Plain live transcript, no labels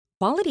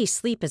Quality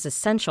sleep is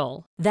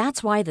essential.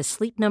 That's why the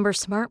Sleep Number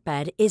Smart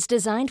Bed is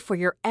designed for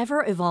your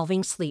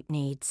ever-evolving sleep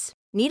needs.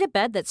 Need a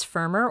bed that's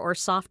firmer or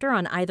softer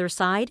on either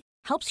side?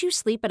 Helps you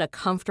sleep at a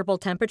comfortable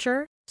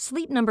temperature?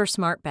 Sleep Number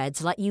Smart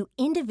Beds let you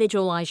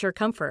individualize your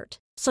comfort,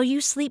 so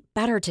you sleep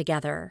better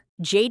together.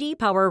 J.D.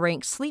 Power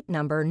ranks Sleep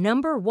Number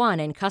number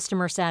 1 in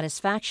customer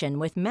satisfaction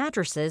with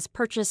mattresses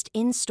purchased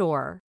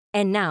in-store.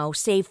 And now,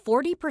 save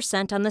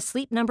 40% on the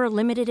Sleep Number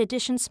Limited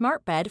Edition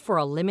Smart Bed for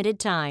a limited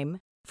time.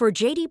 For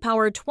J.D.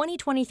 Power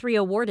 2023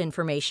 award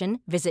information,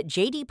 visit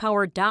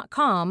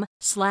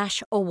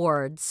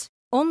jdpower.com/awards.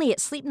 Only at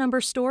Sleep Number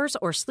stores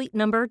or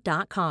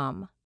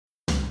sleepnumber.com.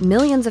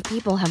 Millions of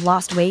people have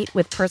lost weight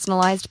with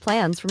personalized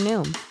plans from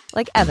Noom.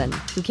 Like Evan,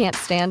 who can't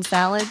stand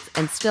salads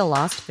and still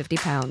lost 50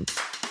 pounds.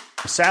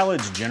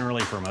 Salads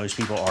generally for most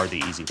people are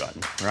the easy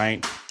button,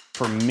 right?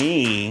 For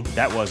me,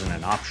 that wasn't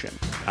an option.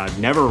 I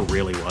never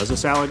really was a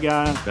salad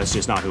guy. That's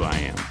just not who I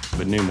am.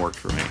 But Noom worked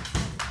for me.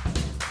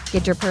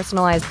 Get your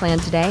personalized plan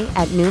today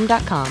at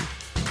Noom.com.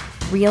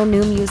 Real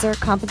Noom user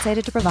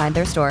compensated to provide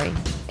their story.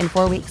 In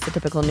 4 weeks, the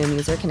typical Noom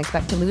user can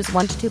expect to lose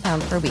 1 to 2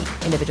 pounds per week.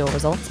 Individual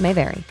results may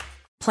vary.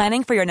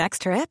 Planning for your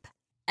next trip?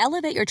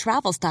 Elevate your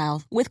travel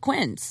style with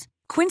Quince.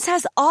 Quince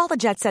has all the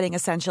jet-setting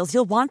essentials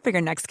you'll want for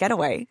your next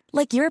getaway,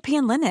 like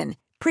European linen,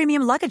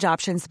 premium luggage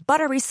options,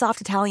 buttery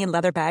soft Italian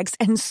leather bags,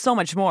 and so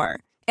much more.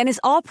 And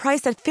is all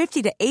priced at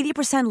 50 to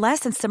 80% less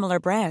than similar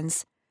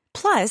brands.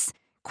 Plus,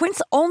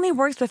 Quince only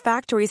works with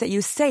factories that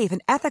use safe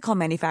and ethical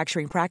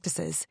manufacturing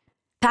practices.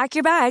 Pack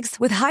your bags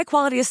with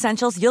high-quality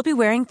essentials you'll be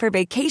wearing for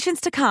vacations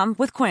to come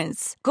with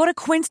Quince. Go to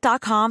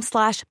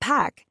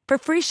quince.com/pack for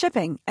free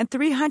shipping and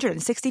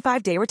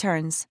 365-day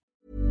returns.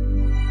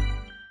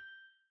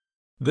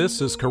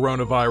 This is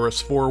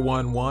Coronavirus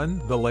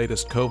 411, the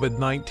latest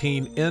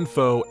COVID-19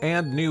 info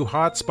and new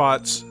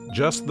hotspots,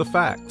 just the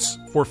facts,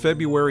 for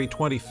February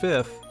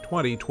 25th,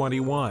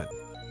 2021.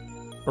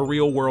 A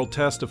real-world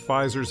test of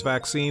Pfizer's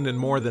vaccine in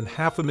more than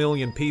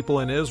 500,000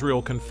 people in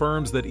Israel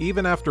confirms that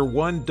even after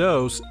one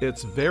dose,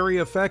 it's very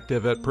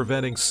effective at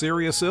preventing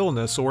serious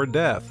illness or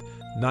death,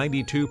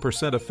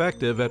 92%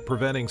 effective at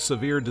preventing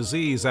severe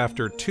disease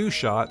after 2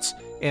 shots,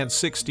 and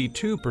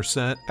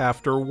 62%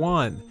 after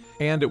 1.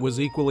 And it was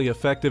equally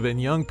effective in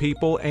young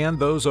people and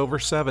those over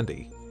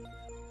 70.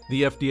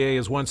 The FDA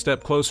is one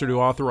step closer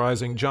to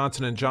authorizing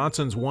Johnson &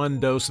 Johnson's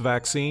one-dose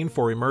vaccine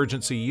for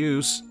emergency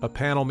use. A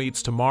panel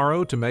meets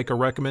tomorrow to make a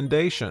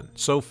recommendation.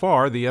 So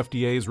far, the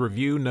FDA's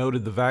review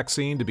noted the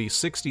vaccine to be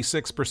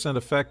 66%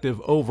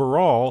 effective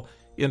overall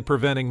in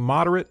preventing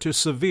moderate to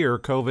severe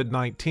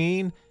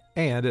COVID-19,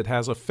 and it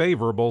has a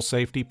favorable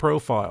safety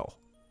profile.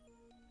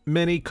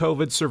 Many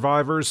COVID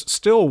survivors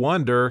still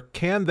wonder,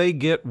 can they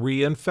get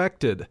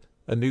reinfected?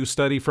 A new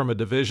study from a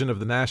division of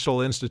the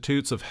National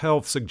Institutes of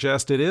Health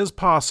suggests it is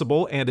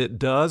possible and it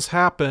does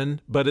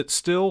happen, but it's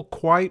still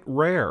quite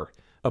rare.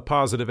 A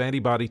positive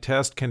antibody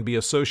test can be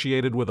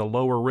associated with a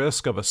lower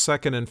risk of a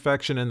second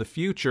infection in the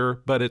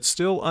future, but it's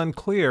still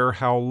unclear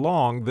how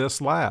long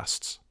this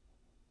lasts.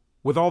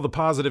 With all the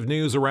positive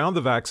news around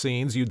the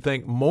vaccines, you'd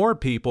think more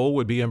people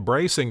would be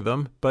embracing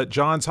them, but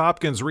Johns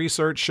Hopkins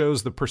research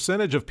shows the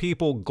percentage of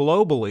people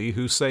globally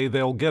who say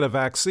they'll get a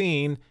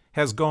vaccine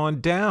has gone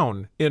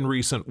down in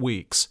recent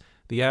weeks.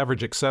 The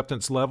average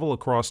acceptance level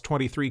across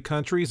 23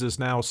 countries is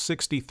now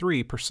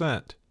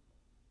 63%.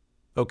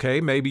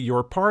 Okay, maybe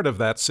you're part of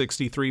that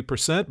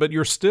 63%, but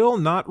you're still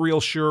not real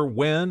sure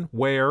when,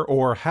 where,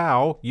 or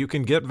how you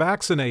can get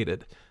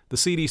vaccinated. The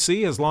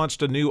CDC has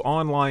launched a new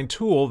online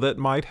tool that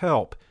might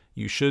help.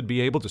 You should be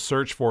able to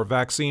search for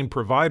vaccine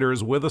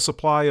providers with a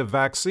supply of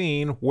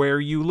vaccine where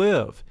you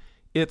live.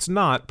 It's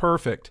not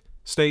perfect.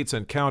 States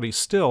and counties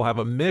still have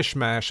a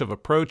mishmash of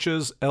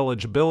approaches,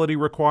 eligibility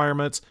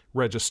requirements,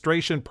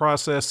 registration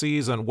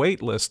processes, and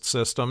waitlist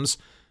systems.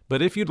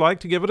 But if you'd like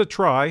to give it a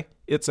try,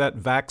 it's at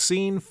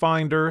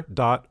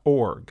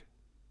vaccinefinder.org.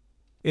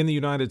 In the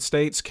United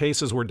States,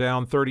 cases were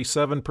down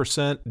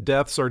 37%,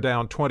 deaths are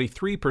down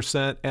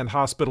 23%, and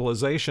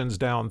hospitalizations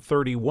down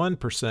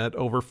 31%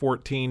 over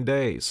 14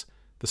 days.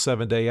 The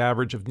 7-day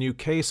average of new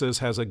cases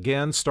has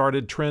again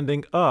started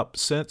trending up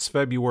since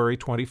February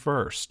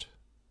 21st.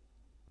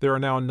 There are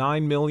now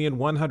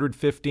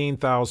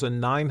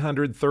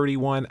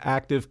 9,115,931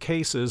 active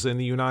cases in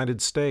the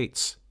United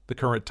States. The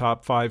current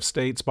top 5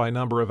 states by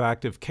number of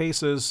active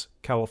cases: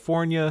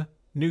 California,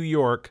 New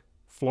York,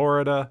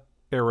 Florida,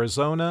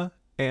 Arizona,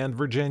 and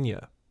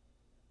Virginia.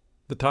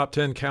 The top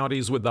 10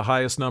 counties with the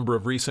highest number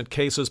of recent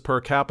cases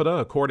per capita,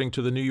 according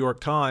to the New York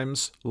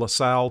Times: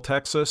 LaSalle,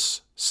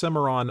 Texas;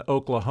 Cimarron,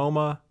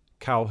 Oklahoma;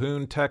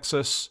 Calhoun,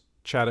 Texas;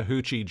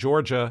 Chattahoochee,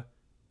 Georgia;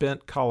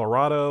 Bent,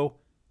 Colorado;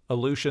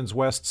 Aleutians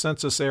West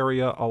Census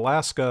Area,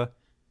 Alaska;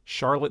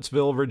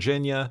 Charlottesville,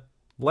 Virginia;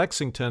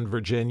 Lexington,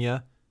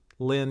 Virginia;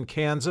 Lynn,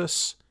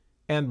 Kansas;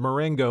 and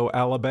Marengo,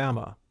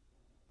 Alabama.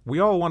 We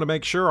all want to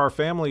make sure our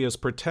family is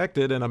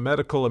protected in a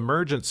medical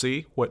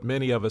emergency. What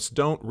many of us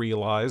don't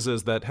realize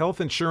is that health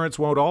insurance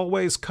won't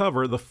always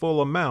cover the full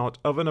amount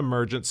of an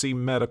emergency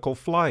medical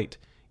flight.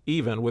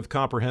 Even with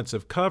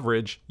comprehensive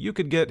coverage, you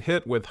could get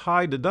hit with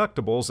high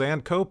deductibles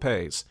and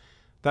copays.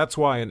 That's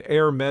why an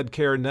Air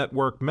Medcare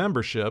Network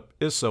membership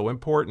is so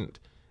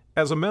important.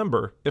 As a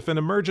member, if an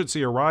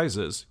emergency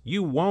arises,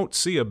 you won't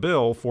see a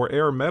bill for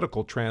air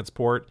medical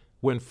transport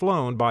when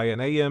flown by an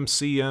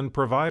AMCN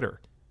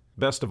provider.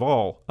 Best of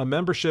all, a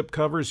membership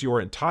covers your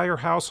entire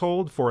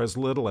household for as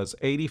little as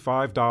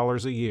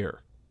 $85 a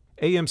year.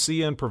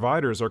 AMCN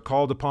providers are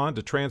called upon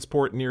to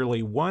transport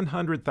nearly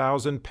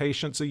 100,000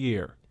 patients a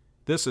year.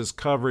 This is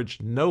coverage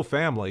no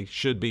family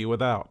should be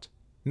without.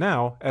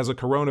 Now, as a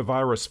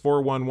Coronavirus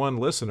 411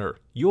 listener,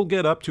 you'll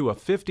get up to a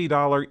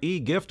 $50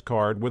 e-gift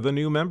card with a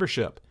new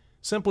membership.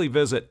 Simply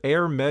visit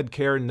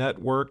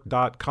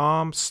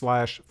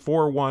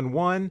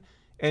airmedcarenetwork.com/411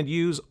 and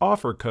use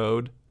offer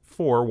code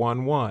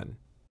 411.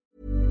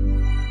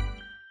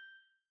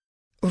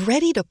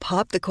 Ready to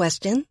pop the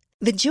question?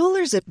 The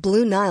jewelers at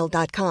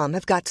BlueNile.com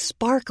have got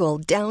sparkle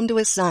down to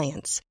a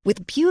science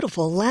with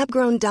beautiful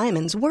lab-grown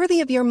diamonds worthy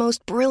of your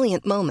most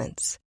brilliant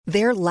moments.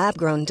 Their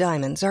lab-grown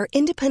diamonds are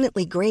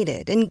independently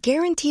graded and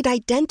guaranteed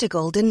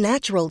identical to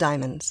natural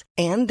diamonds,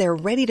 and they're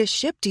ready to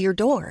ship to your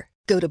door.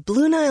 Go to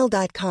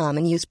BlueNile.com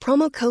and use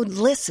promo code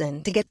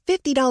LISTEN to get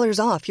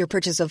 $50 off your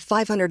purchase of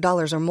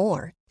 $500 or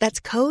more. That's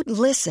code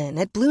LISTEN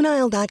at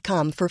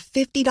BlueNile.com for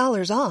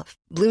 $50 off.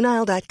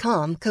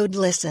 BlueNile.com, code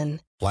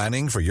LISTEN.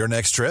 Planning for your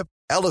next trip?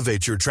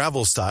 Elevate your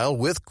travel style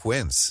with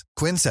Quince.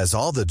 Quince has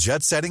all the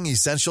jet-setting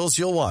essentials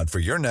you'll want for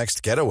your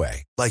next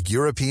getaway, like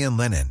European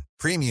linen,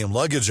 premium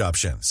luggage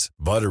options,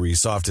 buttery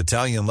soft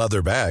Italian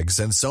leather bags,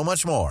 and so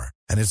much more.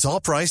 And it's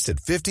all priced at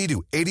 50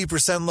 to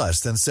 80%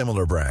 less than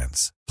similar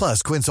brands.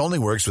 Plus, Quince only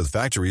works with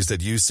factories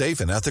that use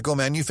safe and ethical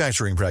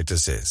manufacturing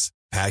practices.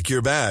 Pack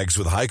your bags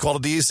with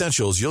high-quality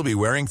essentials you'll be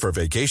wearing for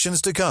vacations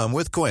to come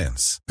with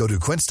Quince. Go to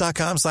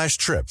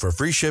quince.com/trip for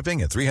free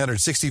shipping and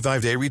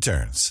 365-day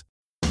returns.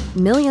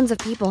 Millions of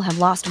people have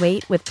lost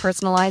weight with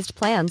personalized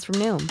plans from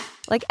Noom.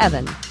 Like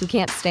Evan, who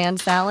can't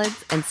stand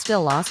salads and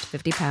still lost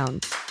 50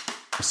 pounds.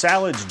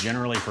 Salads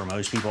generally for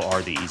most people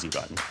are the easy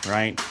button,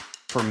 right?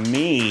 For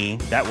me,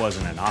 that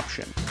wasn't an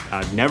option.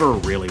 I never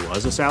really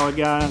was a salad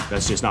guy.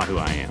 That's just not who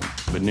I am.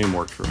 But Noom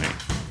worked for me.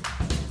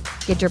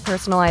 Get your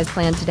personalized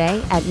plan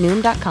today at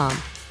Noom.com.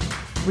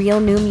 Real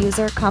Noom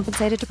user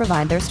compensated to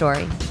provide their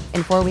story.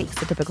 In 4 weeks,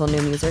 the typical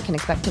Noom user can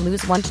expect to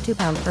lose 1 to 2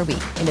 pounds per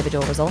week.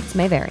 Individual results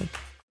may vary.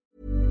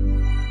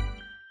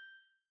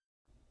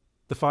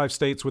 The 5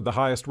 states with the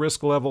highest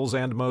risk levels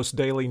and most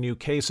daily new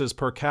cases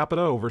per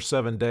capita over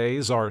 7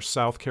 days are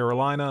South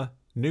Carolina,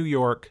 New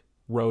York,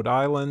 Rhode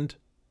Island,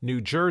 New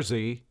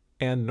Jersey,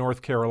 and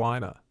North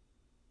Carolina.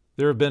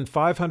 There have been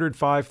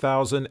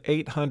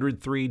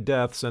 505,803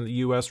 deaths in the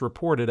U.S.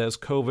 reported as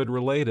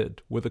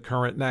COVID-related, with a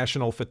current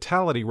national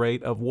fatality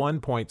rate of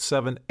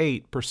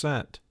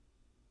 1.78%.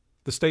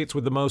 The states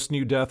with the most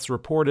new deaths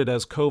reported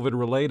as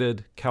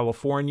COVID-related: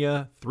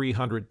 California,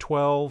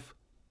 312,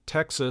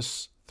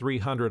 Texas,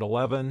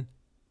 311,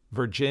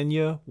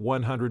 Virginia,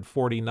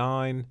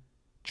 149,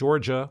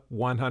 Georgia,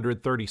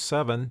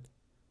 137,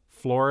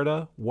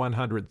 Florida,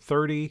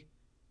 130,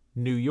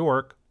 New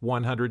York,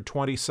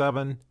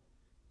 127,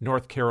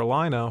 North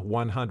Carolina,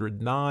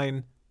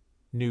 109,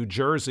 New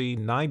Jersey,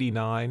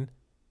 99,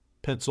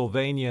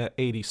 Pennsylvania,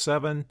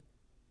 87,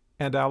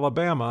 and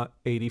Alabama,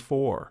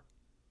 84.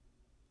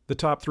 The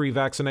top 3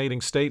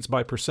 vaccinating states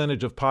by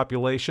percentage of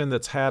population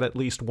that's had at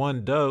least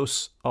 1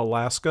 dose: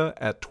 Alaska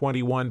at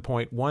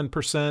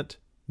 21.1%,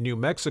 New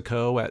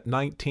Mexico at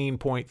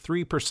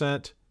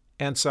 19.3%,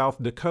 and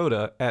South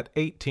Dakota at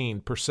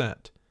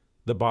 18%.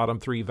 The bottom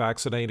 3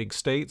 vaccinating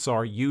states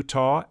are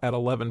Utah at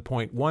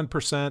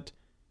 11.1%,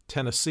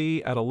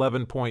 Tennessee at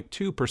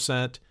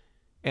 11.2%,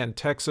 and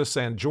Texas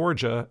and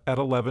Georgia at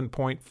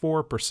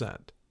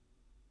 11.4%.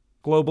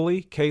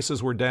 Globally,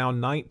 cases were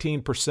down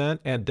 19%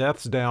 and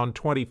deaths down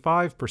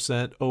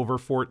 25% over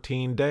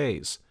 14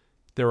 days.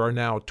 There are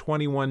now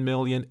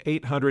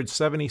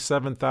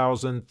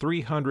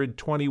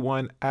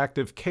 21,877,321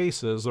 active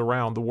cases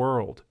around the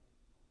world.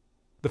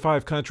 The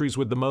 5 countries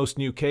with the most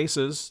new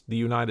cases: the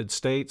United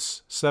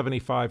States,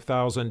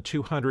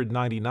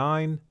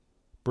 75,299,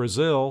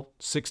 Brazil,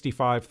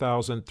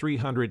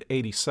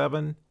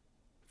 65,387,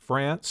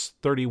 France,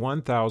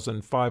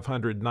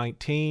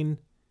 31,519,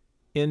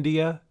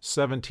 India,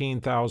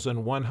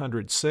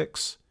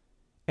 17,106,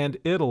 and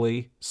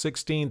Italy,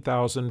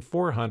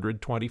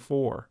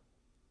 16,424.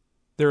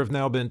 There have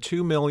now been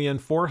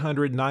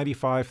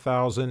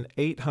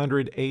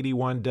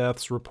 2,495,881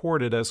 deaths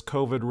reported as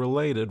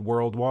COVID-related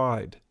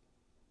worldwide.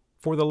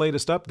 For the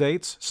latest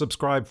updates,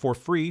 subscribe for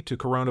free to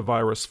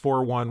Coronavirus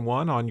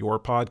 411 on your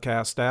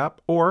podcast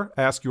app, or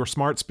ask your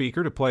smart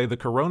speaker to play the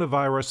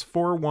Coronavirus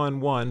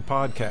 411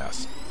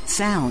 podcast.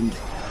 Sound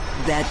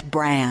that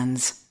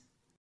brands.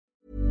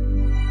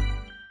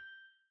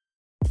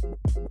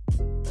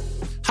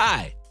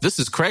 Hi, this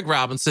is Craig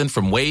Robinson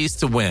from Ways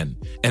to Win,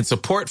 and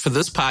support for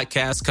this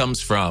podcast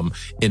comes from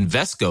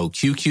Invesco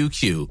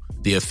QQQ,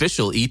 the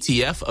official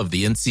ETF of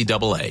the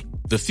NCAA.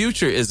 The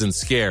future isn't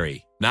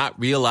scary. Not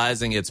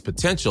realizing its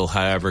potential,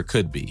 however,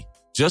 could be.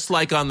 Just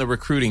like on the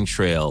recruiting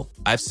trail,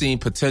 I've seen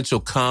potential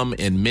come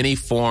in many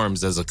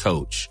forms as a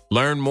coach.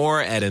 Learn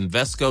more at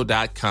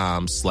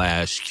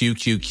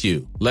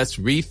Invesco.com/QQQ. Let's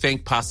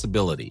rethink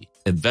possibility.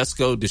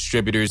 Invesco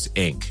Distributors,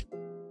 Inc.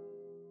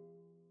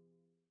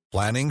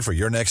 Planning for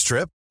your next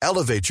trip?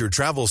 Elevate your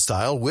travel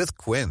style with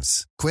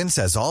Quince. Quince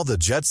has all the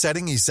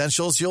jet-setting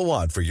essentials you'll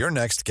want for your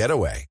next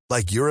getaway,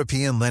 like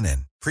European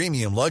linen,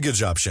 premium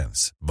luggage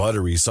options,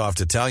 buttery soft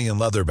Italian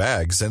leather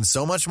bags, and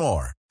so much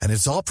more. And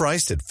it's all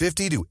priced at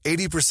 50 to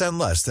 80%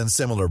 less than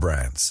similar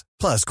brands.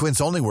 Plus,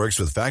 Quince only works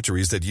with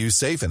factories that use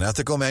safe and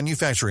ethical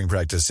manufacturing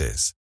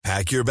practices.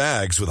 Pack your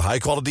bags with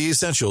high-quality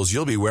essentials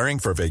you'll be wearing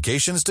for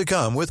vacations to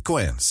come with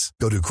Quince.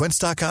 Go to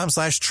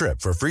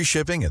quince.com/trip for free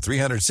shipping and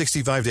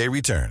 365-day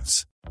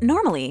returns.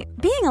 Normally,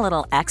 being a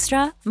little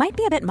extra might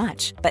be a bit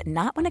much, but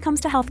not when it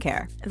comes to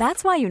healthcare.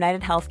 That's why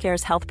United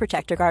Healthcare's Health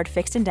Protector Guard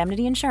fixed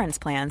indemnity insurance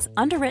plans,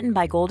 underwritten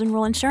by Golden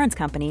Rule Insurance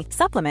Company,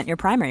 supplement your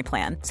primary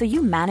plan so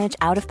you manage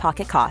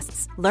out-of-pocket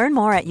costs. Learn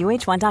more at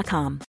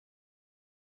UH1.com.